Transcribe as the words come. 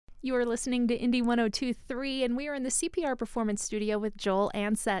You are listening to Indie 102.3, and we are in the CPR Performance Studio with Joel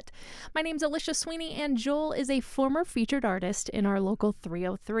Ansett. My name's Alicia Sweeney, and Joel is a former featured artist in our local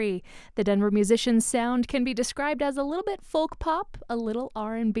 303. The Denver musician's sound can be described as a little bit folk pop, a little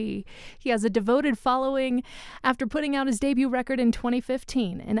R&B. He has a devoted following after putting out his debut record in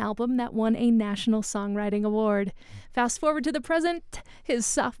 2015, an album that won a National Songwriting Award. Fast forward to the present, his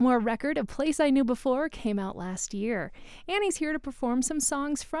sophomore record, A Place I Knew Before, came out last year, and he's here to perform some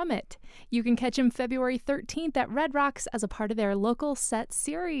songs from it. You can catch him February 13th at Red Rocks as a part of their local set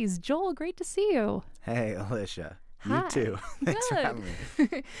series. Joel, great to see you. Hey, Alicia. Hi. You too. Thanks for having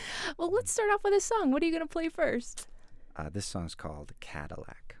me. Well, let's start off with a song. What are you going to play first? This song's called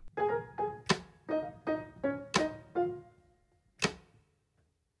Cadillac.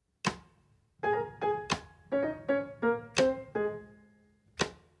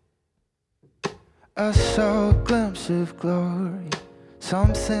 I saw a glimpse of glory,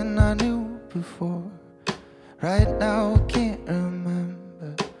 something I knew before. Right now I can't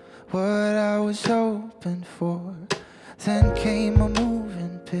remember what I was hoping for. Then came a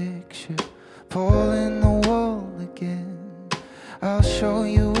moving picture, pulling the wall again. I'll show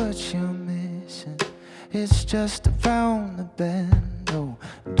you what you're missing, it's just around the bend. Oh,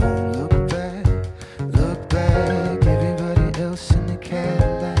 don't look back, everybody else in the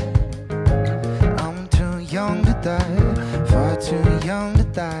Cadillac. Young to die, far too young to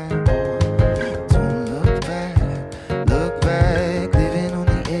die. Oh, don't look back, living on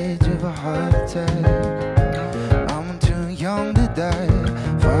the edge of a heart attack. I'm too young to die,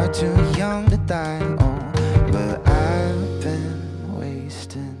 far too young to die. Oh, but I've been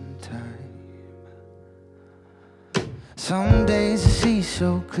wasting time. Some days I see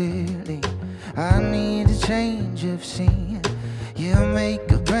so clearly, I need a change of scene. You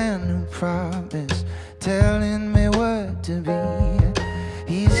make a brand new promise, telling me what to be.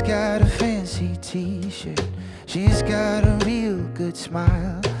 He's got a fancy t-shirt, she's got a real good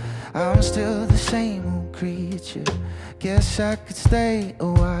smile. I'm still the same old creature, guess I could stay a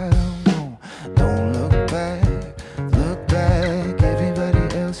while. No, don't look back,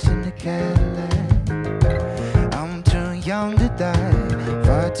 everybody else in the Cadillac. I'm too young to die,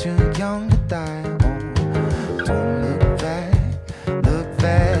 far too young to die. Oh, don't look back,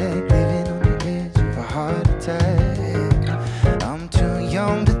 living on the edge of a heart attack. I'm too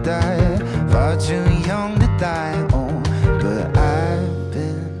young to die, far too young to die. Oh, but I've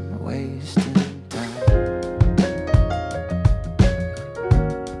been wasting time.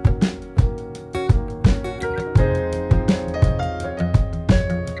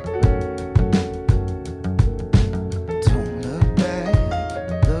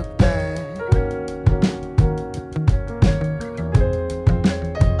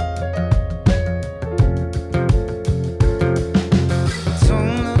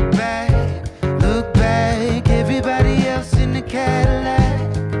 Don't look back, look back. Everybody else in the Cadillac.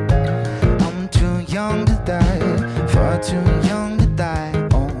 I'm too young to die, far too young to die.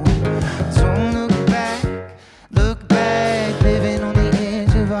 Oh, don't look back, living on the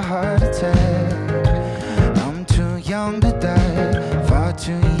edge of a heart attack. I'm too young to die, far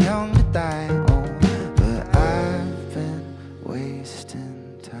too young to die. Oh, but I've been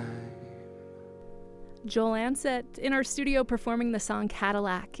wasting time. Joel Ansett in our studio performing the song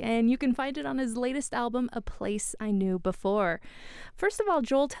Cadillac, and you can find it on his latest album, A Place I Knew Before. First of all,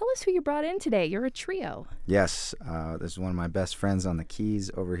 Joel, tell us who you brought in today. You're a trio. Yes, this is one of my best friends on the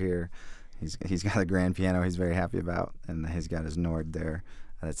keys over here. He's got a grand piano he's very happy about, and he's got his Nord there.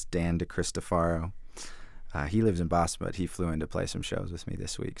 That's Dan DeCristofaro. He lives in Boston, but he flew in to play some shows with me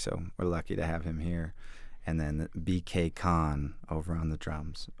this week, so we're lucky to have him here. And then BK Khan over on the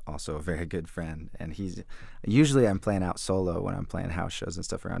drums, also a very good friend. And usually I'm playing out solo when I'm playing house shows and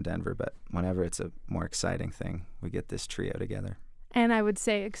stuff around Denver, but whenever it's a more exciting thing, we get this trio together. And I would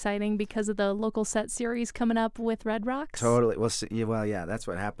say exciting because of the local set series coming up with Red Rocks. Totally. Well, yeah, that's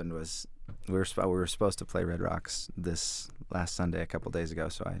what happened was we were supposed to play Red Rocks this last Sunday a couple days ago,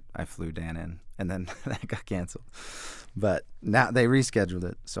 so I flew Dan in, and then that got canceled. But now they rescheduled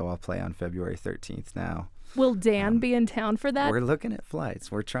it, so I'll play on February 13th now. Will Dan be in town for that? We're looking at flights.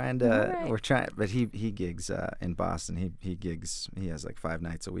 We're trying, but he gigs in Boston. He gigs. He has like 5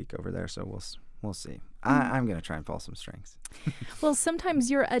 nights a week over there, so we'll see. I'm gonna try and pull some strings. Well, sometimes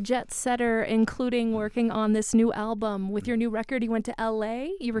you're a jet setter, including working on this new album. With your new record, you went to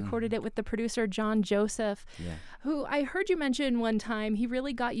L.A. You recorded it with the producer John Joseph, who I heard you mention one time. He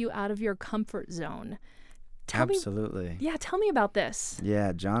really got you out of your comfort zone. Absolutely. Tell me about this.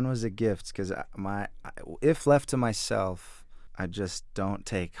 Yeah, John was a gift because if left to myself, I just don't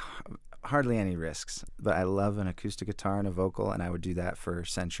take hardly any risks. But I love an acoustic guitar and a vocal, and I would do that for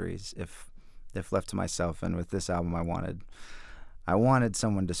centuries if left to myself. And with this album, I wanted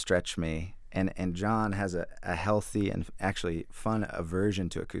someone to stretch me. And John has a healthy and actually fun aversion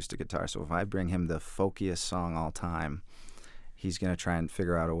to acoustic guitar. So if I bring him the folkiest song all time, he's going to try and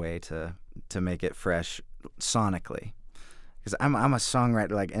figure out a way to make it fresh sonically. Because I'm a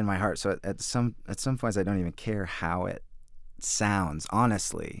songwriter, like, in my heart. So at some points, I don't even care how it sounds,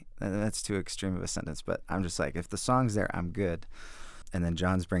 honestly. That's too extreme of a sentence. But I'm just like, if the song's there, I'm good. And then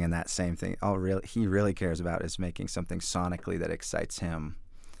John's bringing that same thing. He really cares about is making something sonically that excites him.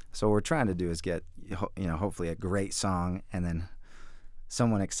 So what we're trying to do is get, hopefully a great song, and then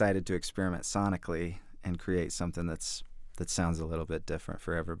someone excited to experiment sonically and create something that sounds a little bit different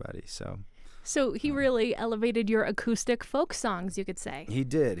for everybody. So he really elevated your acoustic folk songs, you could say. He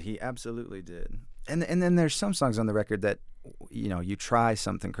did. He absolutely did. And then there's some songs on the record that, you try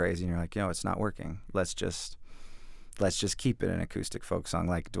something crazy and you're like, it's not working. Let's just keep it an acoustic folk song,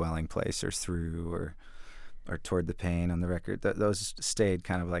 like Dwelling Place or Through or Toward the Pain on the record. Those stayed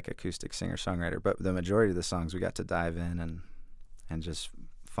kind of like acoustic singer-songwriter. But the majority of the songs we got to dive in and just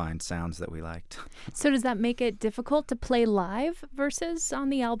find sounds that we liked. So does that make it difficult to play live versus on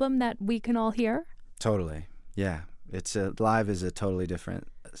the album that we can all hear? Totally. Yeah. Live is a totally different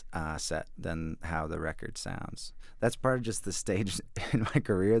set than how the record sounds. That's part of just the stage in my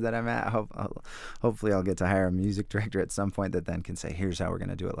career that I'm at. Hopefully I'll get to hire a music director at some point that then can say, here's how we're going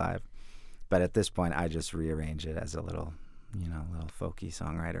to do it live. But at this point, I just rearrange it as a little folky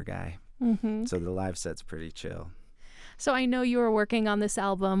songwriter guy. Mm-hmm. So the live set's pretty chill. So I know you were working on this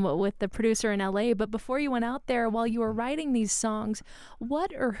album with the producer in LA, but before you went out there, while you were writing these songs,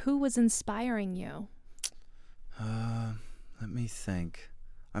 what or who was inspiring you? Let me think.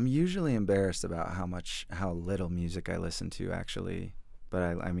 I'm usually embarrassed about how little music I listen to, actually.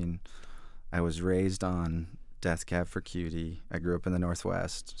 But I was raised on Death Cab for Cutie. I grew up in the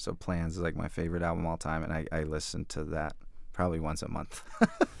Northwest, so Plans is like my favorite album of all time, and I listen to that probably once a month.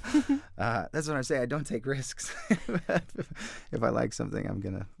 That's what I say. I don't take risks. If I like something, I'm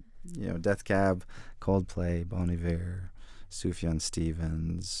gonna, Death Cab, Coldplay, Bon Iver, Sufjan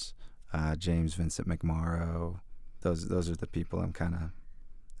Stevens, James Vincent McMorrow. Those are the people I'm kind of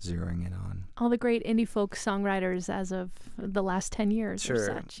zeroing in on. All the great indie folk songwriters as of the last 10 years or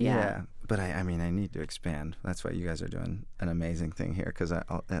such. Yeah. But I need to expand. That's why you guys are doing an amazing thing here, because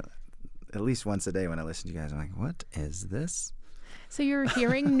at least once a day when I listen to you guys, I'm like, what is this? So you're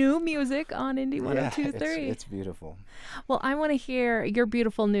hearing new music on Indie 102.3. It's beautiful. Well, I want to hear your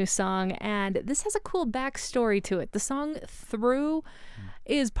beautiful new song, and this has a cool backstory to it. The song Through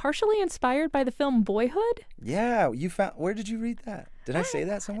is partially inspired by the film Boyhood. Yeah, where did you read that? Did I say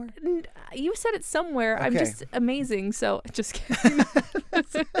that somewhere? You said it somewhere. Okay. I'm just amazing. So just kidding.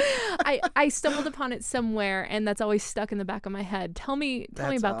 I stumbled upon it somewhere, and that's always stuck in the back of my head. Tell me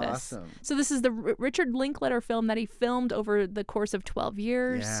about awesome. this. So this is the Richard Linklater film that he filmed over the course of 12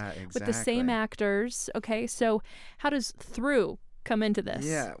 years with the same actors. Okay, so how does Through come into this?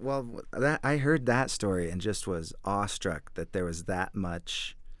 Yeah, well, I heard that story and just was awestruck that there was that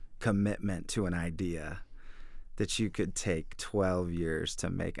much commitment to an idea that you could take 12 years to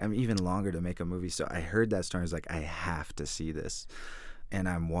make, even longer to make a movie. So I heard that story. I was like, I have to see this. And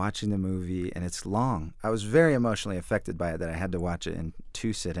I'm watching the movie, and it's long. I was very emotionally affected by it that I had to watch it in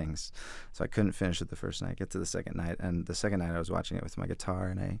 2 sittings. So I couldn't finish it the first night, get to the second night. And the second night I was watching it with my guitar,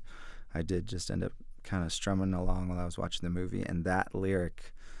 and I did just end up kind of strumming along while I was watching the movie. And that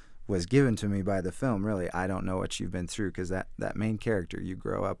lyric was given to me by the film, really. I don't know what you've been through, because that main character, you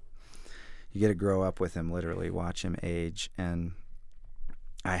get to grow up with him, literally, watch him age. And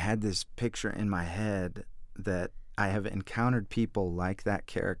I had this picture in my head that I have encountered people like that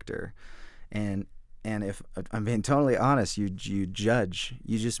character. And if I'm being totally honest, you judge.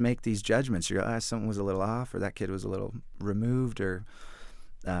 You just make these judgments. You go, something was a little off, or that kid was a little removed or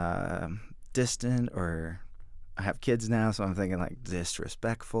distant, or I have kids now, so I'm thinking like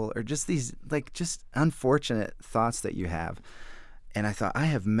disrespectful, or just these just unfortunate thoughts that you have. And I thought, I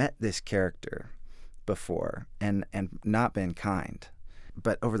have met this character before and not been kind.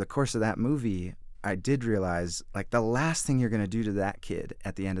 But over the course of that movie, I did realize, the last thing you're going to do to that kid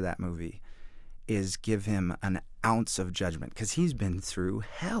at the end of that movie is give him an ounce of judgment, because he's been through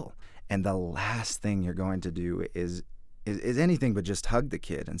hell. And the last thing you're going to do is anything but just hug the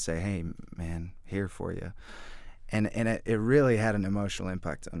kid and say, hey, man, here for you. And it really had an emotional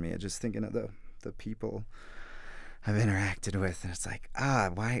impact on me. Just thinking of the people I've interacted with, and it's like,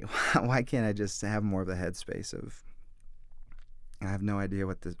 why can't I just have more of the headspace of, I have no idea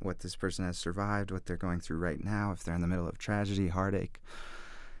what this person has survived, what they're going through right now, if they're in the middle of tragedy, heartache,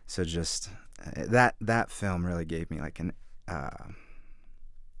 So just that film really gave me like a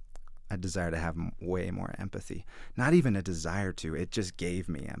desire to have way more empathy. Not even a desire to, it just gave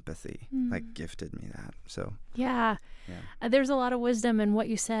me empathy, like gifted me that. So yeah. There's a lot of wisdom in what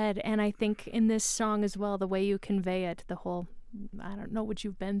you said, and I think in this song as well, the way you convey it, the whole I don't know what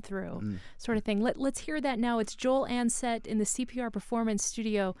you've been through sort of thing. Let's hear that now. It's Joel Ansett in the CPR Performance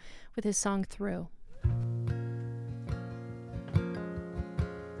Studio with his song Through.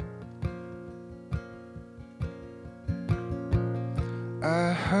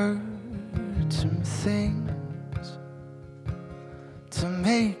 I heard some things to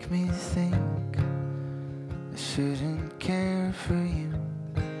make me think I shouldn't care for you,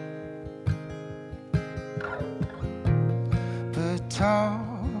 but talk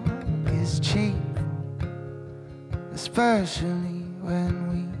is cheap, especially when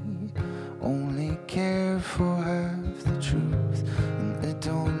we only care for half the truth, and I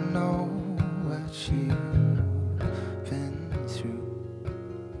don't know what you've been through.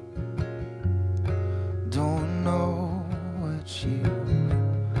 Don't know what you've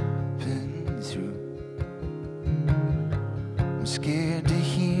been through. I'm scared to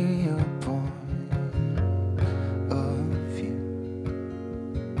hear your point of view.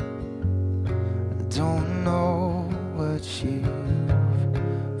 I don't know what you've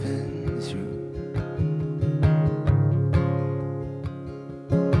been through.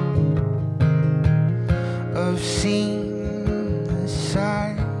 I've seen the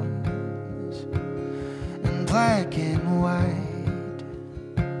signs in black and white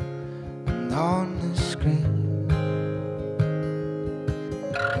and on the screen,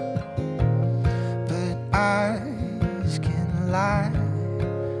 but eyes can lie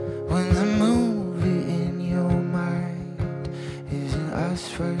when the movie in your mind isn't us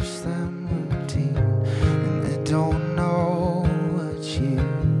first, them routine, and I don't know what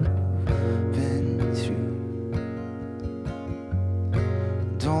you've been through.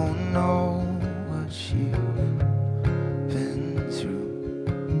 Don't know what you've been through.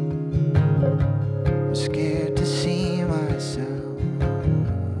 I'm scared to see myself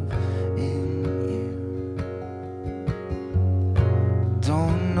in you.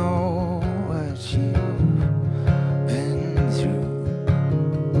 Don't know what you've been through.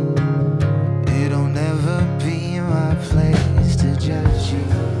 It'll never be my place to judge you.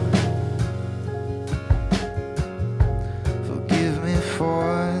 Forgive me for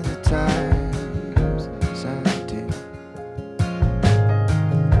the times I do,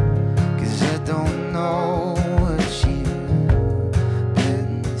 'cause I don't know what you've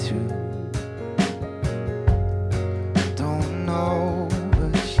been through. Don't know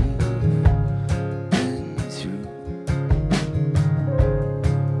what you've been through.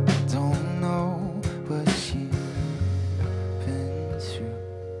 Don't know what you've been through.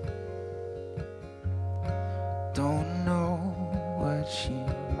 Don't know what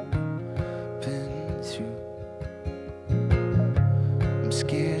you've been through. I'm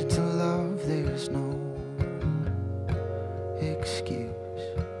scared to love, there's no excuse.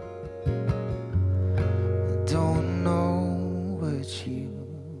 I don't know what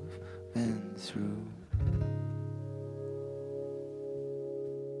you've been through.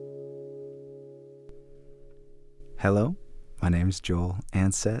 hello, my name's Joel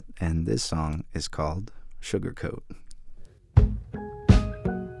Ansett, and this song is called Sugarcoat.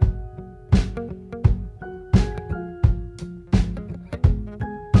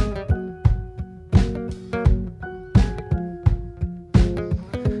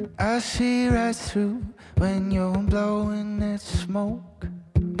 I see right through when you're blowing that smoke.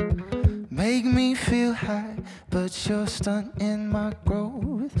 Make me feel high, but you're stunting my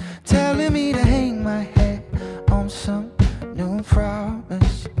growth. Telling me to hang my hat on some new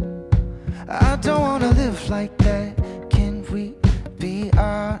promise. I don't wanna live like that, can we be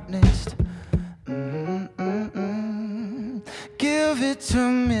honest? Give it to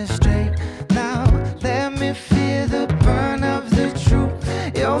me straight now, let me feel the burn of the truth.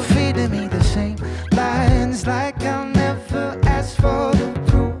 You're feeding me the same lines like I'll never ask for the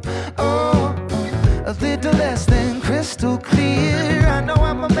proof. Oh, a little less than crystal clear. I know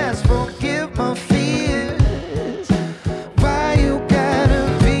I'm a mess, forgive my fears. Why you gotta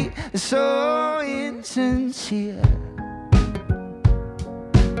be so insincere?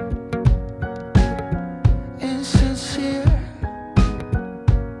 Insincere.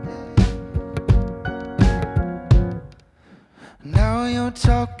 Now you're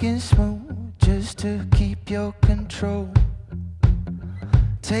talking smooth just to keep your control.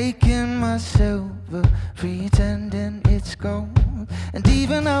 Taking my silver, pretending it's gold. And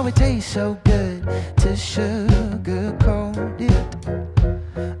even though it tastes so good to sugarcoat it,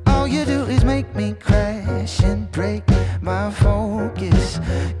 always make me crash and break my focus.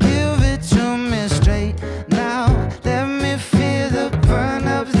 Give it to me straight now. Let me feel the burn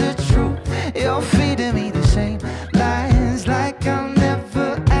of the truth. You're feeding me the same lines like I'll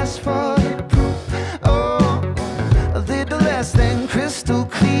never ask for the proof. Oh, a little less than crystal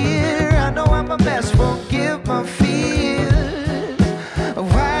clear. I know I'm a mess, forgive my fears.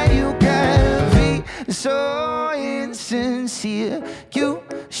 Why you gotta be so insincere? You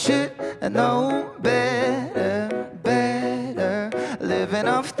should know better, better. Living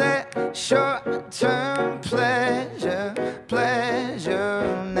off that short-term pleasure,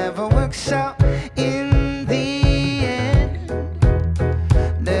 pleasure never works out in the end.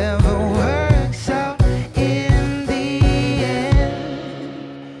 Never works out in the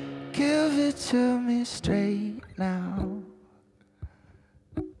end. Give it to me straight now.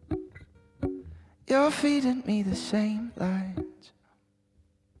 You're feeding me the same lines.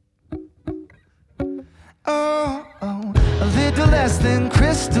 Oh, oh, a little less than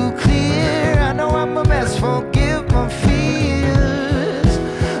crystal clear. I know I'm a mess, forgive my fears.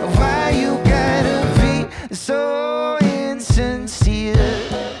 Why you gotta be so insincere?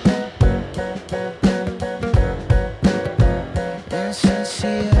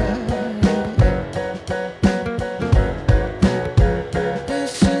 Insincere.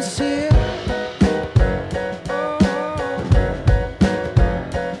 Insincere.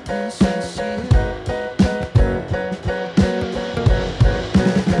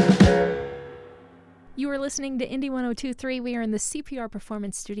 You are listening to Indie 1023. We are in the CPR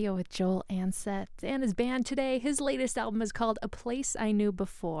Performance Studio with Joel Ansett and his band today. His latest album is called A Place I Knew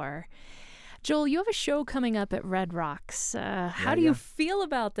Before. Joel, you have a show coming up at Red Rocks. How do you feel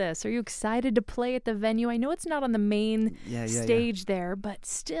about this? Are you excited to play at the venue? I know it's not on the main stage there, but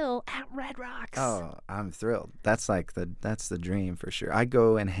still at Red Rocks. Oh, I'm thrilled. That's the dream for sure. I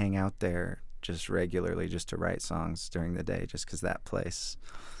go and hang out there just regularly just to write songs during the day, just because that place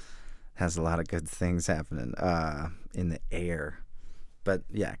has a lot of good things happening in the air. But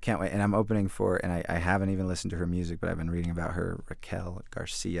yeah, can't wait. And I'm opening for, and I haven't even listened to her music, but I've been reading about her, Raquel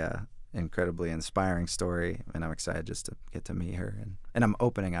Garcia. Incredibly inspiring story, and I'm excited just to get to meet her. And I'm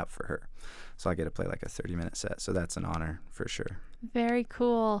opening up for her. So I get to play like a 30-minute set. So that's an honor for sure. Very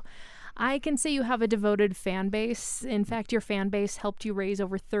cool. I can say you have a devoted fan base. In fact, your fan base helped you raise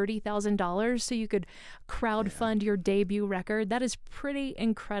over $30,000 so you could crowdfund your debut record. That is pretty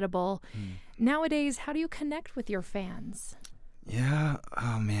incredible. Nowadays, how do you connect with your fans? Yeah.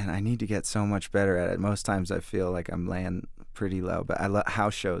 Oh, man, I need to get so much better at it. Most times I feel like I'm laying pretty low, but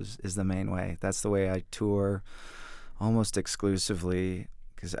house shows is the main way. That's the way I tour almost exclusively,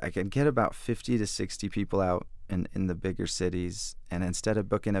 because I can get about 50 to 60 people out in the bigger cities, and instead of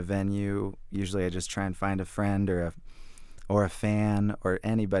booking a venue, usually I just try and find a friend or a fan or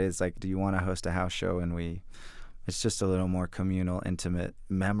anybody that's like, do you want to host a house show? And it's just a little more communal, intimate,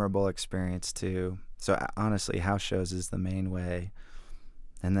 memorable experience too. So honestly, house shows is the main way.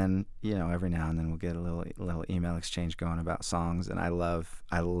 And then, every now and then we'll get a little email exchange going about songs, and I love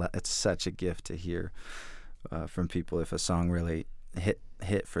it's such a gift to hear from people if a song really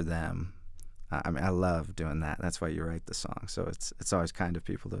hit for them. I love doing that. That's why you write the song. So it's always kind of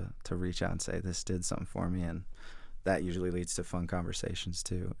people to reach out and say, this did something for me, and that usually leads to fun conversations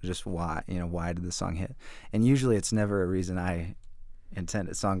too. Just why did the song hit? And usually it's never a reason I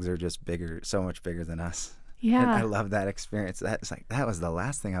intended. Songs are just bigger, so much bigger than us. Yeah. And I love that experience. That was the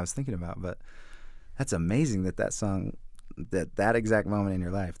last thing I was thinking about, but that's amazing that song, that exact moment in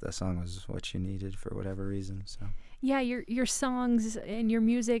your life, that song was what you needed for whatever reason. So yeah, your songs and your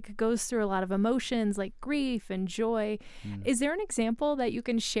music goes through a lot of emotions like grief and joy. Is there an example that you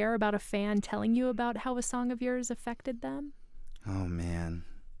can share about a fan telling you about how a song of yours affected them? Oh, man.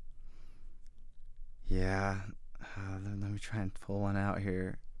 Yeah. Let me try and pull one out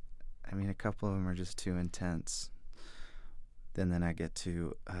here. I mean, a couple of them are just too intense. Then I get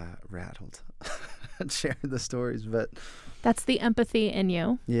too rattled and share the stories. But that's the empathy in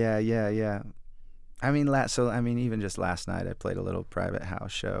you. Yeah. I mean, even just last night, I played a little private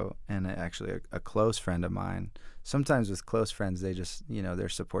house show, and actually a close friend of mine. Sometimes with close friends, they just, they're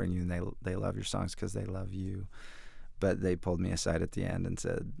supporting you and they love your songs because they love you. But they pulled me aside at the end and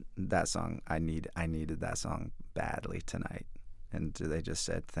said, that song, I needed that song badly tonight. And they just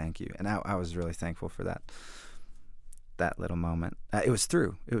said, thank you. And I was really thankful for that little moment. It was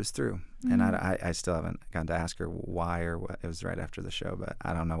through. Mm-hmm. And I still haven't gotten to ask her why or what. It was right after the show, but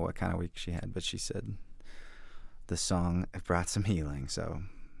I don't know what kind of week she had. But she said the song brought some healing. So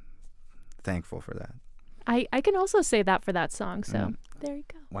thankful for that. I can also say that for that song. So there you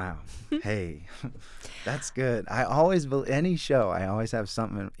go. Wow. Hey, that's good. I always any show, I always have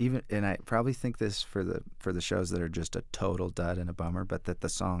something, even, and I probably think this for the shows that are just a total dud and a bummer, but that the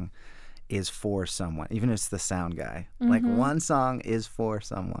song is for someone, even if it's the sound guy. Like one song is for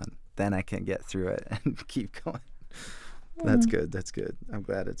someone, then I can get through it and keep going. That's good. That's good. I'm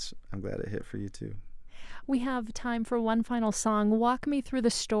glad it hit for you too. We have time for one final song. Walk me through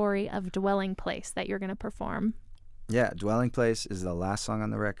the story of Dwelling Place that you're going to perform. Yeah, Dwelling Place is the last song on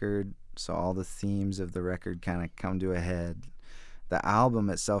the record, so all the themes of the record kind of come to a head. The album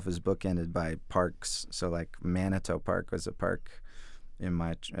itself is bookended by parks, so like Manitou Park was a park in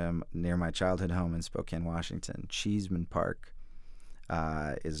my near my childhood home in Spokane, Washington. Cheeseman Park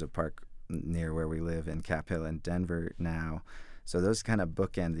is a park near where we live in Cap Hill in Denver now. So those kind of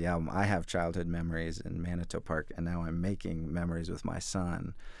bookend the album. I have childhood memories in Manitou Park, and now I'm making memories with my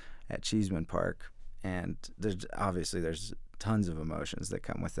son at Cheeseman Park. And there's tons of emotions that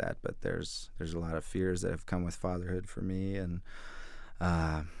come with that, but there's a lot of fears that have come with fatherhood for me, and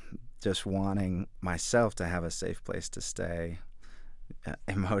just wanting myself to have a safe place to stay,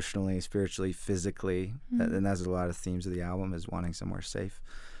 emotionally, spiritually, physically. And that's a lot of themes of the album, is wanting somewhere safe.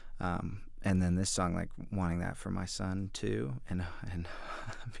 And then this song, like wanting that for my son too, and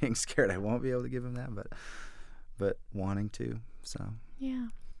being scared I won't be able to give him that, but wanting to. So yeah.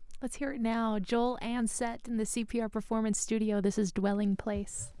 Let's hear it now. Joel Ansett in the CPR Performance Studio. This is Dwelling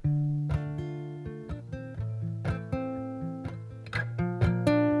Place.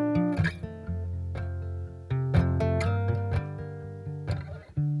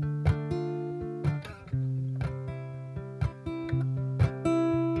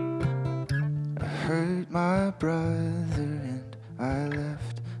 I hurt my brother and I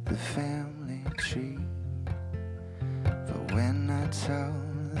left the family tree. But when I tell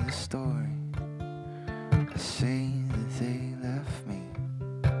the story, I say that they left me.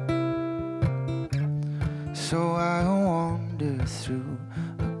 So I wander through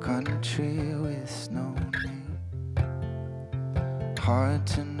a country with no name. Hard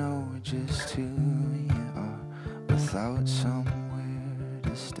to know just who you are without somewhere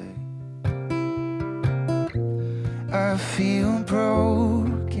to stay. I feel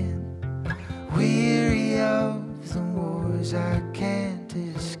broken, weary of the wars I can't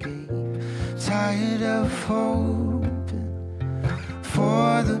escape, tired of hoping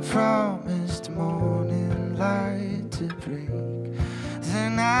for the promised morning light to break.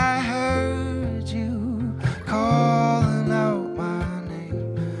 Then I heard you calling out my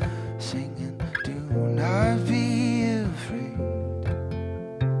name, singing, do not be afraid.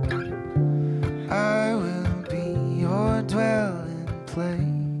 I will be your dwelling place.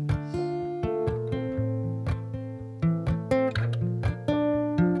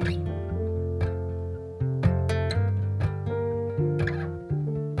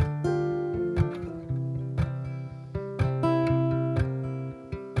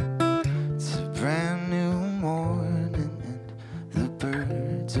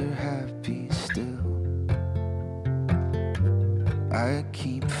 I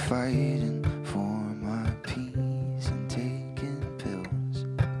keep fighting for my peace and taking pills.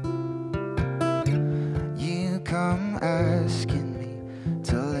 You come asking me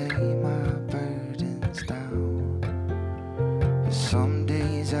to lay my burdens down, but some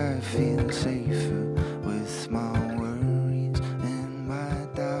days I feel safer with my worries and my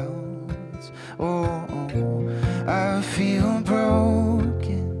doubts. I feel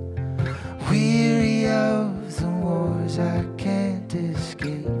broken, weary of the wars I can't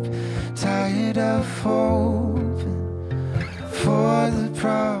escape, tired of hoping for the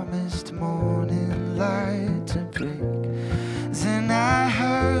promised morning light to break. Then I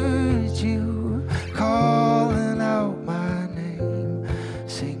heard you calling out my name,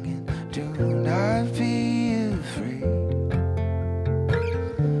 singing, do not be afraid.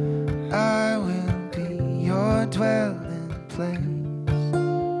 I will be your dwelling place.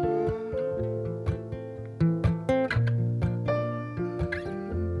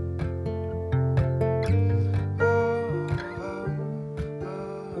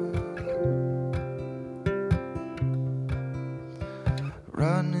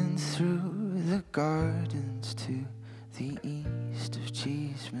 Running through the gardens to the east of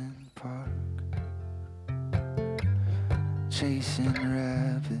Cheeseman Park, chasing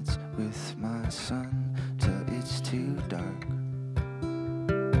rabbits with my son till it's too dark.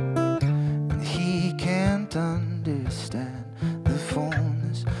 And he can't understand the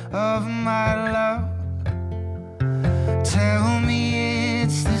fullness of my love. Tell me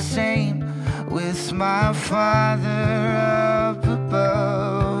it's the same with my father up above.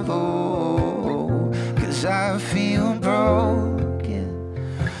 'Cause I feel broken,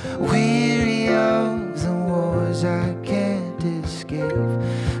 weary of the wars I can't escape,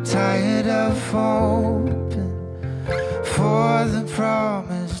 tired of hoping for the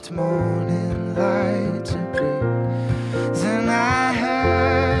promised morning light to break. Then I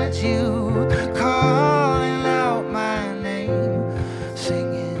heard you calling out my name,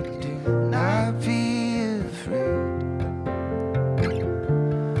 singing, do not be afraid.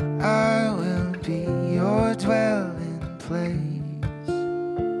 I will be your dwelling place.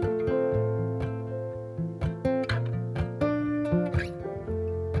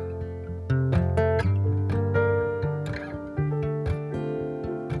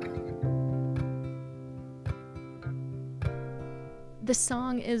 The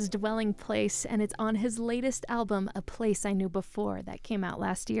song is Dwelling Place, and it's on his latest album, A Place I Knew Before, that came out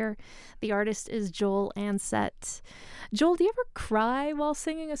last year. The artist is Joel Ansett. Joel, do you ever cry while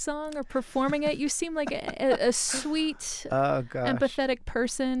singing a song or performing it? You seem like a sweet, Oh gosh. empathetic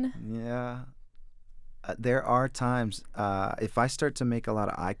person. Yeah. There are times if I start to make a lot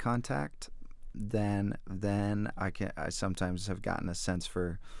of eye contact, then I sometimes have gotten a sense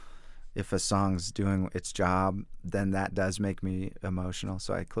for if a song's doing its job, then that does make me emotional.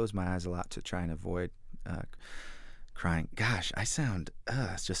 So I close my eyes a lot to try and avoid crying. Gosh, I sound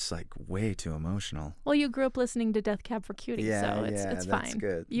just like way too emotional. Well, you grew up listening to Death Cab for Cutie, so it's that's fine.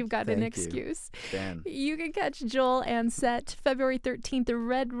 good. You've got an Thank you, excuse. Ben. You can catch Joel Ansett February 13th at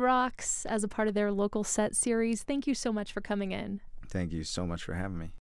Red Rocks as a part of their local set series. Thank you so much for coming in. Thank you so much for having me.